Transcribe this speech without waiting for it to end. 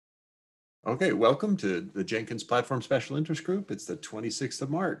Okay, welcome to the Jenkins Platform Special Interest Group. It's the 26th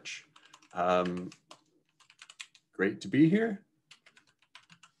of March. Great to be here.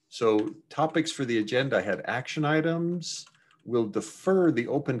 So topics for the agenda, I had action items. We'll defer the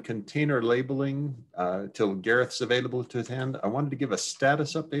open container labeling till Gareth's available to attend. I wanted to give a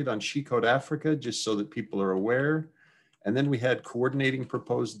status update on She Code Africa, just so that people are aware. And then we had coordinating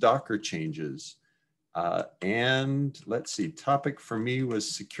proposed Docker changes. And let's see, topic for me was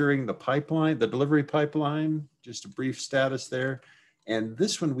securing the pipeline, the delivery pipeline, just a brief status there. And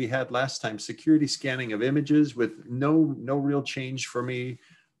this one we had last time, security scanning of images with no real change for me.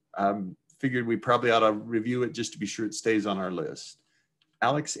 Figured we probably ought to review it just to be sure it stays on our list.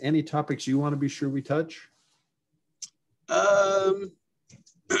 Alex, any topics you want to be sure we touch? No,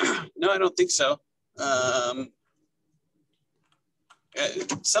 I don't think so.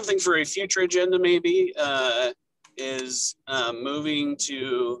 Something for a future agenda maybe is moving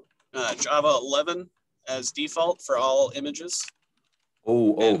to Java 11 as default for all images.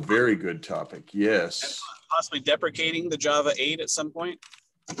 Oh, very good topic. Yes. And possibly deprecating the Java 8 at some point.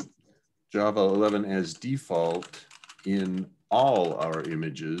 Java 11 as default in all our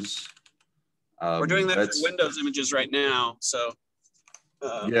images. We're doing that for Windows images right now, so.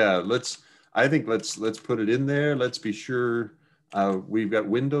 Yeah, I think let's put it in there. Let's be sure. We've got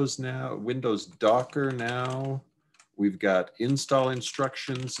Windows now, Windows Docker now. We've got install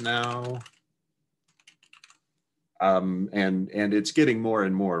instructions now. And it's getting more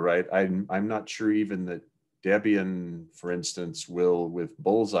and more, right? I'm not sure even that Debian, for instance, will with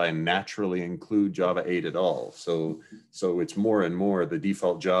Bullseye naturally include Java 8 at all. So it's more and more the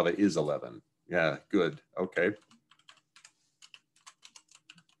default Java is 11. Yeah, good. Okay.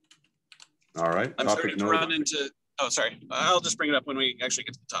 All right. I'm starting to run into, oh, sorry. I'll just bring it up when we actually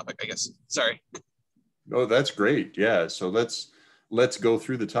get to the topic, I guess. Sorry. Oh, that's great. Yeah. So let's go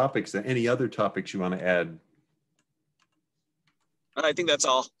through the topics. Any other topics you want to add? I think that's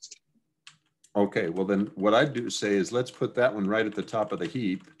all. Okay. Well, then what I'd do say is let's put that one right at the top of the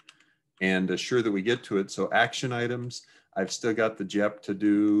heap and assure that we get to it. So action items, I've still got the JEP to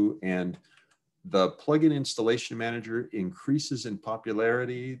do, and the plugin installation manager increases in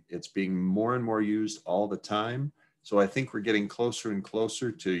popularity. It's being more and more used all the time. So I think we're getting closer and closer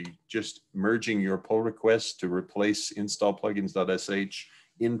to just merging your pull requests to replace install plugins.sh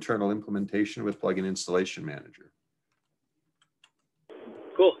internal implementation with plugin installation manager.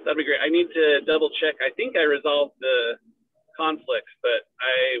 Cool, that'd be great. I need to double check. I think I resolved the conflicts, but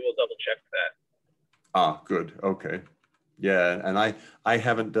I will double check that. Ah, good, okay. Yeah, and I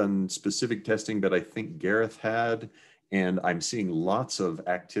haven't done specific testing, but I think Gareth had, and I'm seeing lots of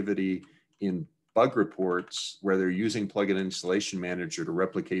activity in bug reports where they're using plugin installation manager to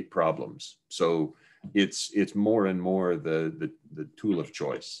replicate problems. So it's more and more the tool of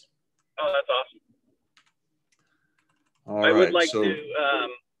choice. Oh, that's awesome. All I right, would like to at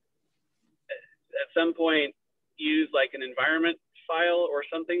some point use like an environment file or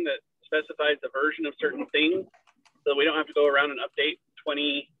something that specifies the version of certain things, so we don't have to go around and update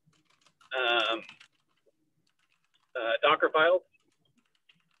 20 Docker files.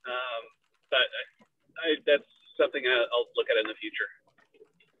 But that's something I'll look at in the future.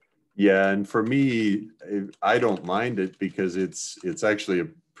 Yeah, and for me, I don't mind it because it's actually a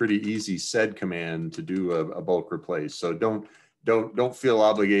pretty easy sed command to do a bulk replace. So don't feel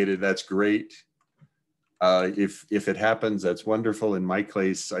obligated. That's great. If it happens, that's wonderful. In my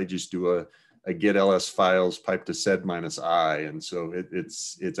case, I just do a get ls files pipe to sed -i, and so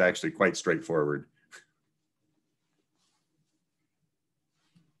it's actually quite straightforward.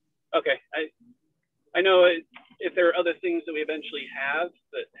 Okay, I know if there are other things that we eventually have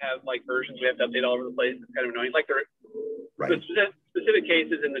that have like versions we have to update all over the place, it's kind of annoying. Like the specific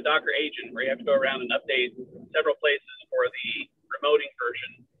cases in the Docker agent where you have to go around and update several places for the remoting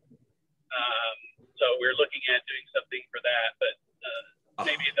version. So we're looking at doing something for that, but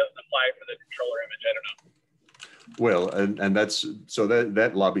maybe it doesn't apply for the controller image. I don't know. Well, and that's so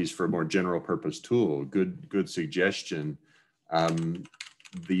that lobbies for a more general purpose tool. Good suggestion.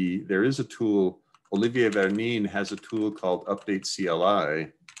 There is a tool. Olivier Vernin has a tool called Update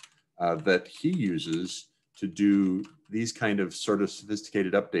CLI that he uses to do these kind of sort of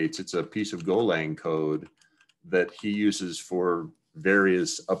sophisticated updates. It's a piece of Golang code that he uses for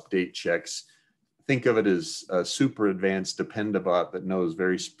various update checks. Think of it as a super advanced dependabot that knows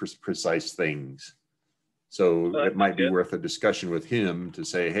very precise things. So it might be worth a discussion with him to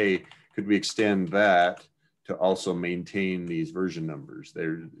say, hey, could we extend that to also maintain these version numbers?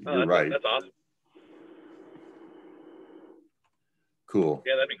 You're right. That's awesome. Cool.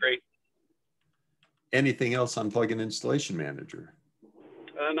 Yeah, that'd be great. Anything else on plugin installation manager?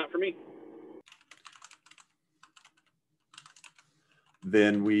 Not for me.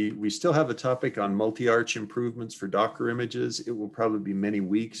 Then we still have the topic on multi-arch improvements for Docker images. It will probably be many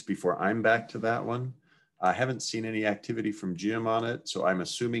weeks before I'm back to that one. I haven't seen any activity from Jim on it, so I'm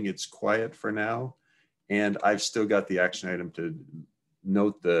assuming it's quiet for now. And I've still got the action item to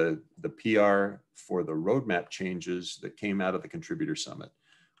note the PR for the roadmap changes that came out of the Contributor Summit.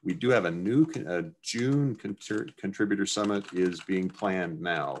 We do have a new June Contributor Summit is being planned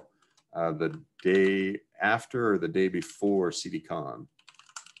now, the day after or the day before CDCon.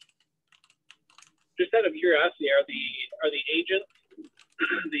 Just out of curiosity, are the agents,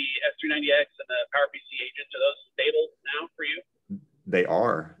 the S390X and the PowerPC agents, are those stable now for you? They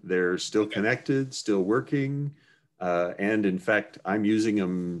are. They're still connected, still working. And in fact, I'm using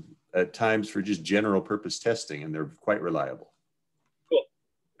them at times for just general purpose testing, and they're quite reliable. Cool.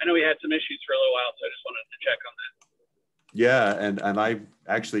 I know we had some issues for a little while, so I just wanted to check on that. Yeah, and I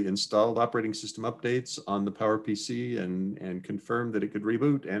actually installed operating system updates on the PowerPC and confirmed that it could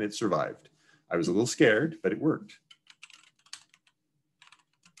reboot, and it survived. I was a little scared, but it worked.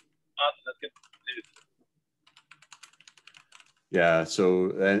 Awesome, that's good news. Yeah,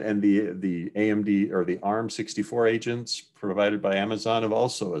 so, and the AMD or the ARM64 agents provided by Amazon have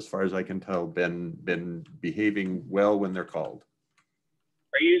also, as far as I can tell, been behaving well when they're called.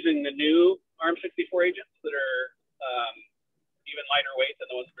 Are you using the new ARM64 agents that are even lighter weight than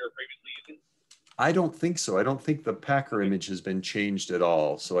the ones we were previously using? I don't think so. I don't think the Packer image has been changed at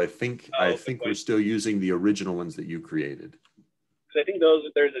all. So I think we're still using the original ones that you created. Because I think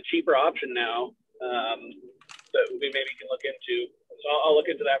there's a cheaper option now that we maybe can look into. So I'll look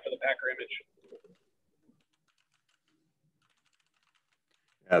into that for the Packer image.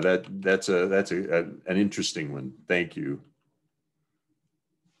 Yeah, that's an interesting one. Thank you.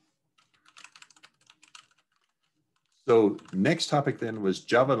 So next topic then was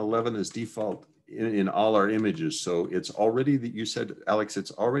Java 11 as default in all our images. So it's already that you said, Alex,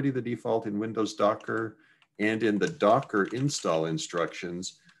 it's already the default in Windows Docker and in the Docker install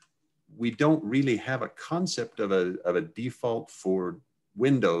instructions. We don't really have a concept of a default for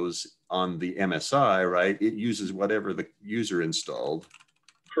Windows on the MSI, right? It uses whatever the user installed.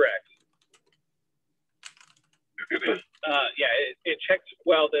 Correct. Yeah, it checks.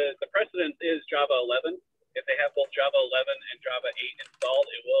 Well, the precedent is Java 11. If they have both Java 11 and Java 8 installed,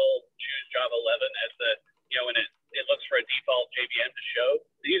 it will choose Java 11 as the, when it looks for a default JVM to show.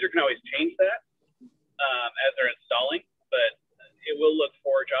 The user can always change that as they're installing, but it will look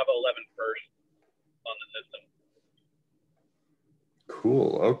for Java 11 first on the system.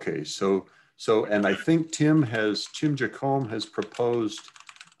 Cool. Okay. So, and I think Tim Jacomb has proposed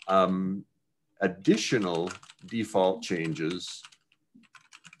additional default changes.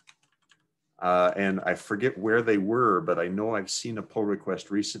 And I forget where they were, but I know I've seen a pull request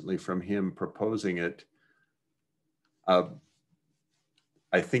recently from him proposing it.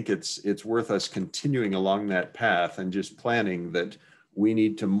 I think it's worth us continuing along that path and just planning that we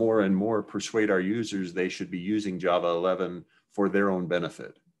need to more and more persuade our users they should be using Java 11 for their own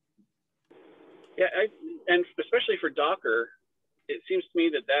benefit. Yeah, and especially for Docker, it seems to me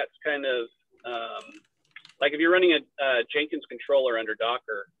that that's kind of like if you're running a Jenkins controller under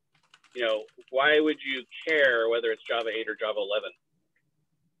Docker, why would you care whether it's Java 8 or Java 11?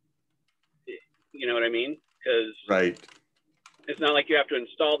 You know what I mean? Because right. It's not like you have to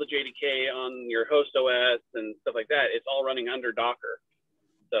install the JDK on your host OS and stuff like that. It's all running under Docker.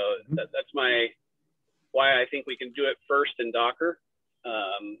 So that's why I think we can do it first in Docker,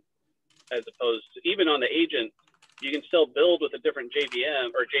 as opposed to even on the agent, you can still build with a different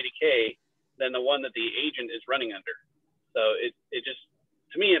JVM or JDK than the one that the agent is running under. So it just,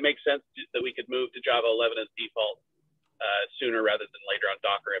 to me, it makes sense that we could move to Java 11 as default sooner rather than later on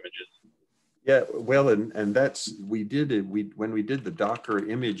Docker images. Yeah, well, and that's when we did the Docker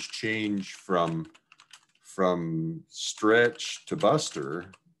image change from Stretch to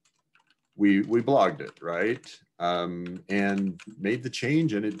Buster, we blogged it, right? And made the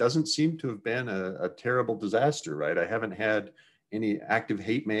change, and it doesn't seem to have been a terrible disaster, right? I haven't had any active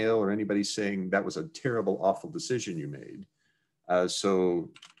hate mail or anybody saying that was a terrible, awful decision you made. So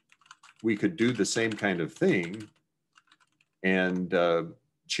we could do the same kind of thing and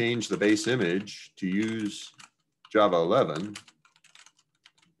change the base image to use Java 11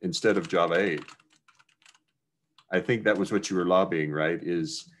 instead of Java 8. I think that was what you were lobbying, right?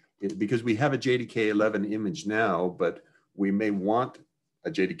 Because we have a JDK 11 image now, but we may want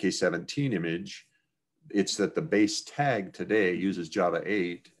a JDK 17 image. It's that the base tag today uses Java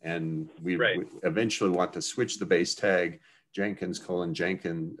 8, and we eventually want to switch the base tag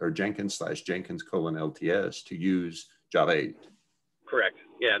Jenkins/Jenkins LTS to use Java 8. Correct.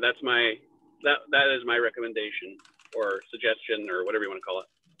 Yeah, that is my recommendation. or suggestion or whatever you want to call it.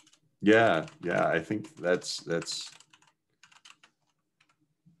 Yeah, I think that's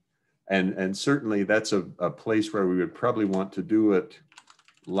and certainly that's a place where we would probably want to do it,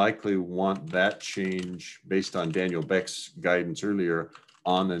 likely want that change based on Daniel Beck's guidance earlier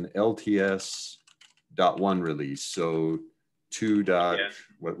on an LTS.1 release. So 2.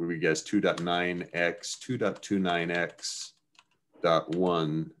 What would we guess? 2.9x,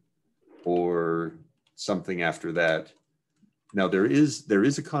 2.29x.1, or something after that. Now there is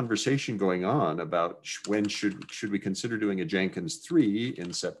a conversation going on about when should we consider doing a Jenkins 3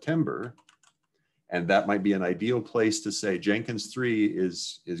 in September, and that might be an ideal place to say Jenkins 3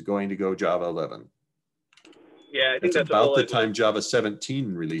 is going to go Java 11. Yeah, I think that's about the time Java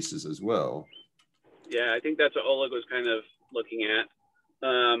 17 releases as well. Yeah, I think that's what Oleg was kind of looking at.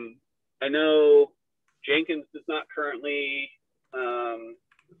 I know Jenkins does not currently,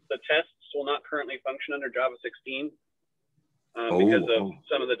 the tests will not currently function under Java 16 because of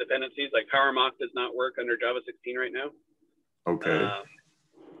some of the dependencies. Like PowerMock does not work under Java 16 right now. Okay.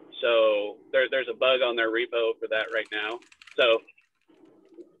 So there's a bug on their repo for that right now. So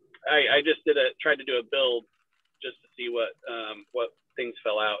I just tried to do a build just to see what things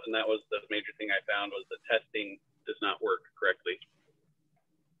fell out, and that was the major thing I found was the testing does not work correctly.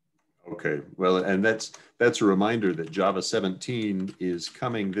 Okay, well, and that's a reminder that Java 17 is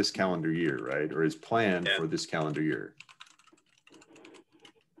coming this calendar year, right? Or is planned for this calendar year.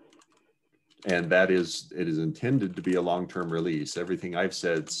 And it is intended to be a long-term release. Everything I've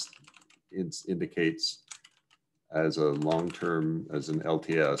said indicates as a long-term, as an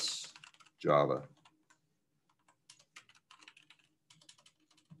LTS Java.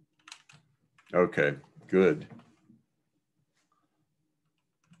 Okay, good.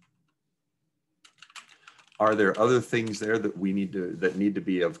 Are there other things there that we need to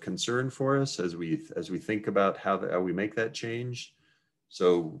be of concern for us as we think about how we make that change?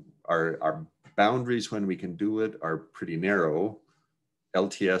 So our boundaries when we can do it are pretty narrow,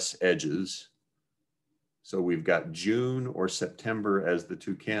 LTS edges. So we've got June or September as the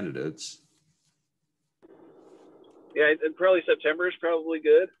two candidates. Yeah, probably September is probably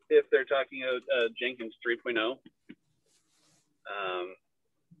good if they're talking about Jenkins 3.0.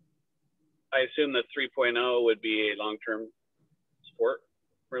 I assume that 3.0 would be a long-term support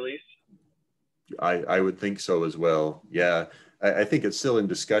release. I would think so as well. Yeah, I think it's still in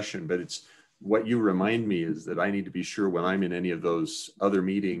discussion, but it's what you remind me is that I need to be sure when I'm in any of those other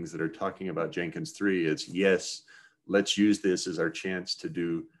meetings that are talking about Jenkins 3, it's yes, let's use this as our chance to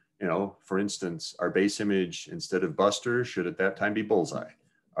do, you know, for instance, our base image instead of Buster should at that time be Bullseye.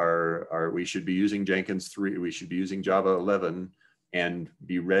 We should be using Jenkins 3, we should be using Java 11 and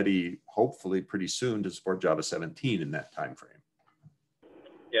be ready hopefully pretty soon to support Java 17 in that time frame.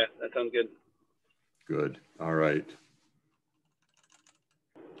 Yeah, that sounds good. Good. All right.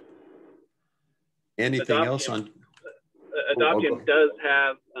 Anything else on? Adoption does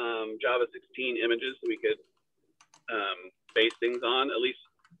have Java 16 images that we could base things on. At least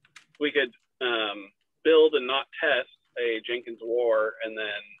we could build and not test a Jenkins war and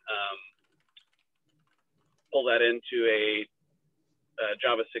then pull that into a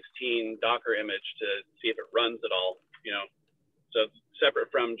Java 16 Docker image to see if it runs at all, you know. So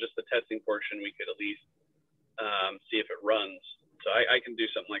separate from just the testing portion, we could at least see if it runs. So I can do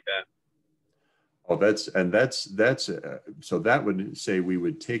something like that. Oh, so that would say we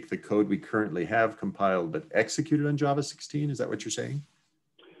would take the code we currently have compiled but executed on Java 16. Is that what you're saying?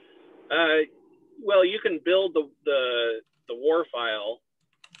 Well, you can build the war file.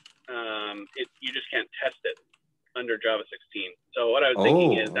 You just can't test it under Java 16. So what I was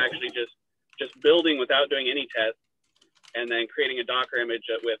thinking is actually just building without doing any tests, and then creating a Docker image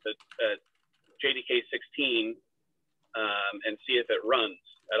with a JDK 16 and see if it runs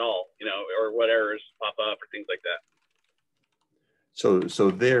at all, you know, or what errors pop up or things like that. So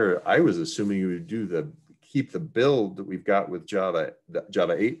there, I was assuming you would keep the build that we've got with Java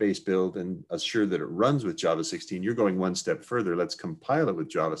 8 base build and assure that it runs with Java 16. You're going one step further. Let's compile it with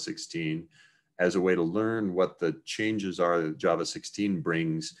Java 16 as a way to learn what the changes are that Java 16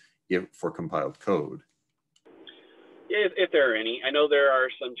 brings for compiled code. Yeah, if there are any. I know there are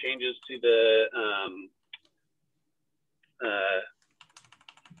some changes to the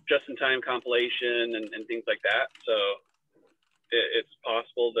just-in-time compilation and things like that. So it's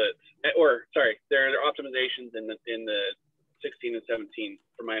possible that, or sorry, there are optimizations in the 16 and 17,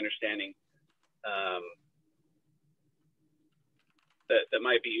 from my understanding, that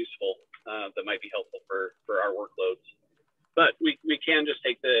might be useful, that might be helpful for our workloads. But we can just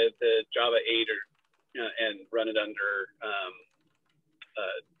take the Java 8 and run it under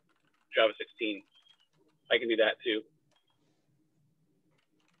Java 16. I can do that too.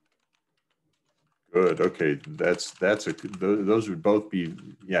 Good. Okay, those would both be,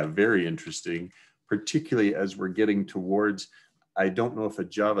 yeah, very interesting, particularly as we're getting towards. I don't know if a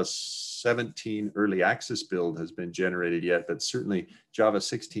Java 17 early access build has been generated yet, but certainly Java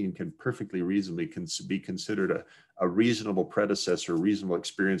 16 can perfectly reasonably be considered a reasonable predecessor, reasonable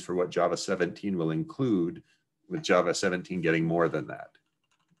experience for what Java 17 will include, with Java 17 getting more than that.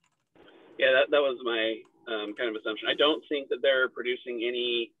 Yeah, that was my kind of assumption. I don't think that they're producing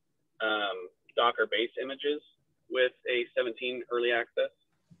any Docker base images with a 17 early access.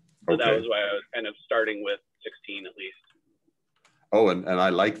 So Okay. that was why I was kind of starting with 16 at least. Oh, and I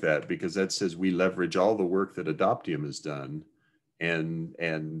like that, because that says we leverage all the work that Adoptium has done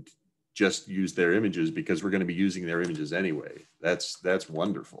and just use their images, because we're going to be using their images anyway. That's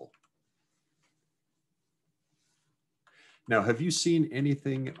wonderful. Now, have you seen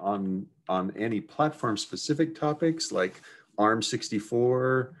anything on any platform specific topics like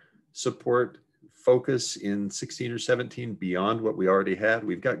ARM64 support focus in 16 or 17 beyond what we already had?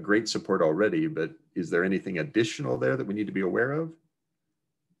 We've got great support already, but is there anything additional there that we need to be aware of?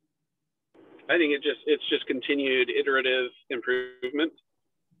 I think it's just continued iterative improvement.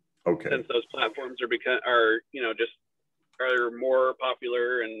 Okay. Since those platforms are more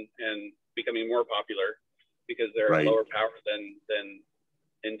popular and becoming more popular because they're right. lower power than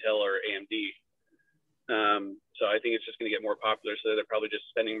Intel or AMD. So I think it's just going to get more popular. So they're probably just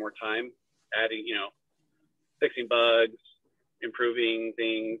spending more time adding, fixing bugs, improving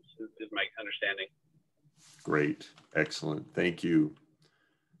things is my understanding. Great. Excellent. Thank you.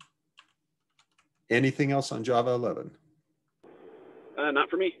 Anything else on Java 11? Not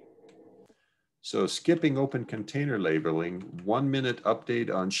for me. So skipping open container labeling, 1 minute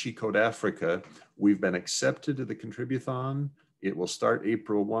update on She Code Africa. We've been accepted to the Contributhon. It will start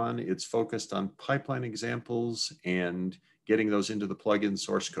April 1. It's focused on pipeline examples and getting those into the plugin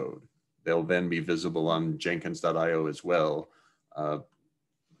source code. They'll then be visible on Jenkins.io as well.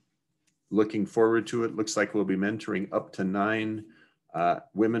 Looking forward to it. Looks like we'll be mentoring up to 9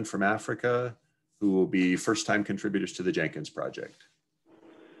 women from Africa who will be first-time contributors to the Jenkins project.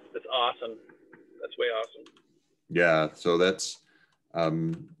 That's awesome. That's way awesome. Yeah, so that's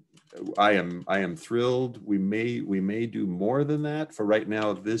I am thrilled. We may do more than that. For right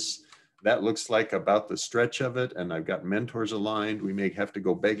now, that looks like about the stretch of it, and I've got mentors aligned. We may have to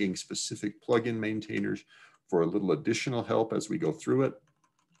go begging specific plugin maintainers for a little additional help as we go through it,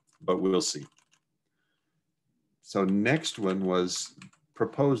 but we'll see. So next one was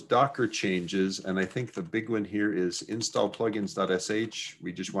proposed Docker changes, and I think the big one here is install plugins.sh.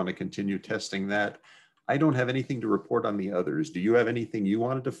 We just want to continue testing that. I don't have anything to report on the others. Do you have anything you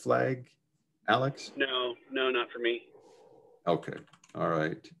wanted to flag, Alex? No, not for me. Okay, all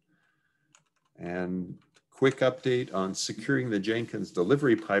right. And quick update on securing the Jenkins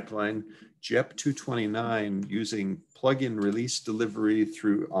delivery pipeline. JEP 229 using plugin release delivery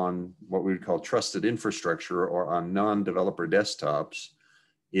through on what we would call trusted infrastructure or on non-developer desktops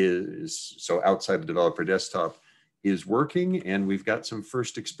is, so outside the developer desktop, is working, and we've got some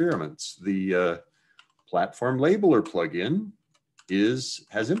first experiments. The Platform Labeler plugin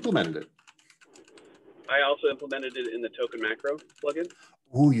has implemented it. I also implemented it in the token macro plugin.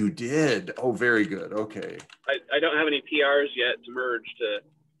 Oh, you did? Oh, very good. Okay. I don't have any PRs yet to merge to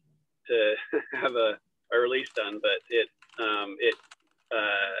have a release done, but it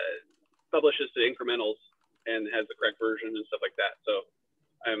publishes the incrementals and has the correct version and stuff like that. So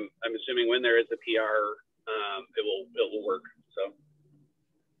I'm assuming when there is a PR, it will work. So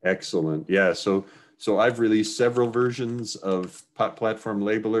excellent. Yeah. So I've released several versions of Platform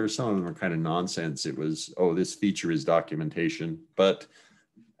Labeler. Some of them are kind of nonsense. It was, oh, this feature is documentation, but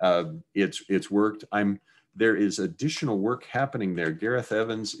it's worked. There is additional work happening there. Gareth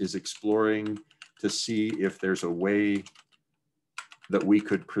Evans is exploring to see if there's a way that we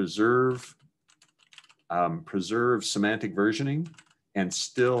could preserve semantic versioning and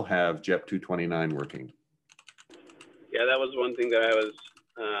still have JEP 229 working. Yeah, that was one thing that I was,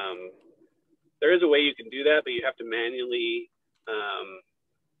 there is a way you can do that, but you have to manually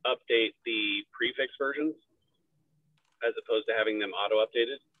update the prefix versions as opposed to having them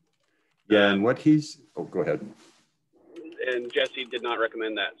auto-updated. Yeah, and what oh, go ahead. And Jesse did not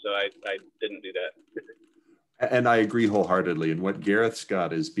recommend that, so I didn't do that. And I agree wholeheartedly. And what Gareth's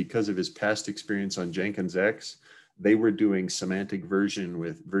got is, because of his past experience on Jenkins X, they were doing semantic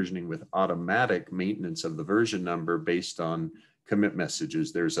versioning with automatic maintenance of the version number based on commit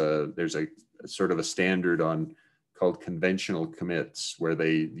messages. There's a sort of a standard called conventional commits, where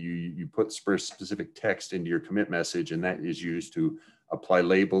you put specific text into your commit message, and that is used to apply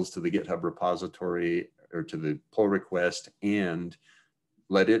labels to the GitHub repository or to the pull request, and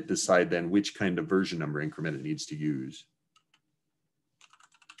let it decide then which kind of version number increment it needs to use.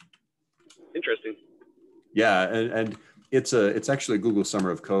 Interesting. Yeah, and it's actually a Google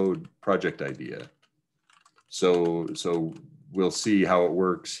Summer of Code project idea. So we'll see how it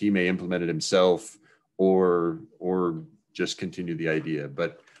works. He may implement it himself or just continue the idea.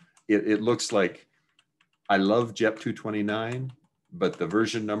 But it looks like, I love JEP 229, but the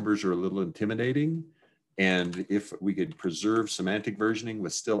version numbers are a little intimidating. And if we could preserve semantic versioning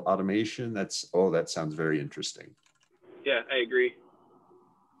with still automation, that sounds very interesting. Yeah, I agree.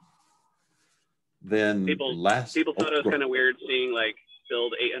 Then people thought it was kind of weird seeing like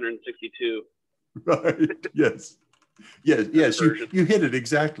build 862. Right. Yes. You hit it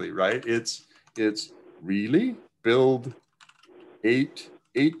exactly right. It's really build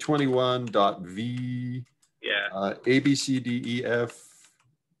 821.v. Yeah. A B C D E F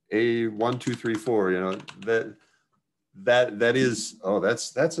A 1 2 3 4. You know that is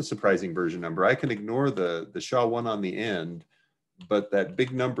that's a surprising version number. I can ignore the SHA-1 on the end, but that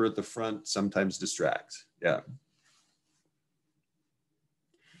big number at the front sometimes distracts. Yeah.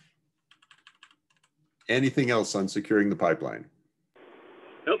 Anything else on securing the pipeline?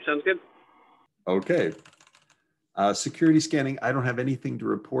 Nope, sounds good. Okay. Security scanning, I don't have anything to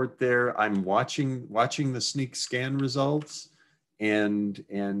report there. I'm watching the sneak scan results, and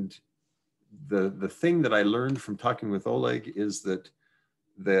the thing that I learned from talking with Oleg is that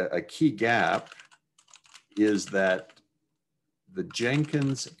a key gap is that the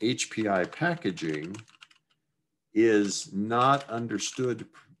Jenkins HPI packaging is not understood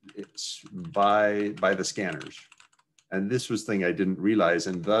by the scanners. And this was the thing I didn't realize,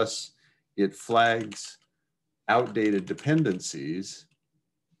 and thus it flags outdated dependencies.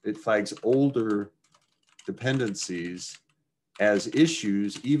 It flags older dependencies as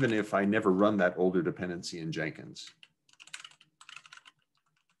issues, even if I never run that older dependency in Jenkins.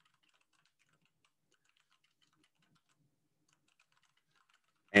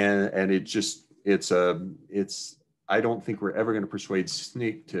 And I don't think we're ever going to persuade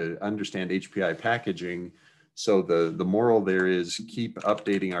Snyk to understand HPI packaging. So the moral there is keep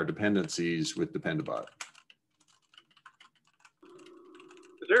updating our dependencies with Dependabot.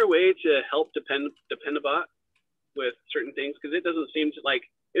 Is there a way to help Dependabot with certain things? Because it doesn't seem to, like,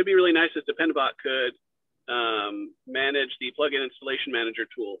 it'd be really nice if Dependabot could manage the plugin installation manager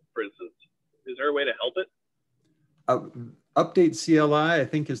tool, for instance. Is there a way to help it? Update CLI, I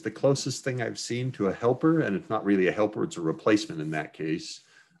think, is the closest thing I've seen to a helper, and it's not really a helper, it's a replacement in that case.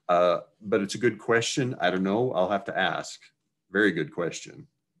 But it's a good question. I don't know, I'll have to ask. Very good question.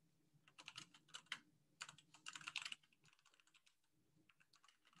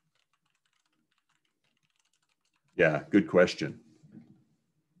 Yeah, good question.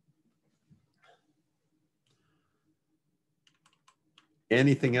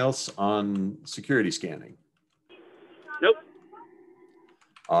 Anything else on security scanning? Nope.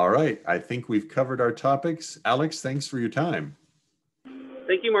 All right, I think we've covered our topics. Alex, thanks for your time.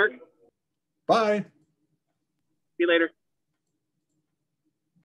 Thank you, Mark. Bye. See you later.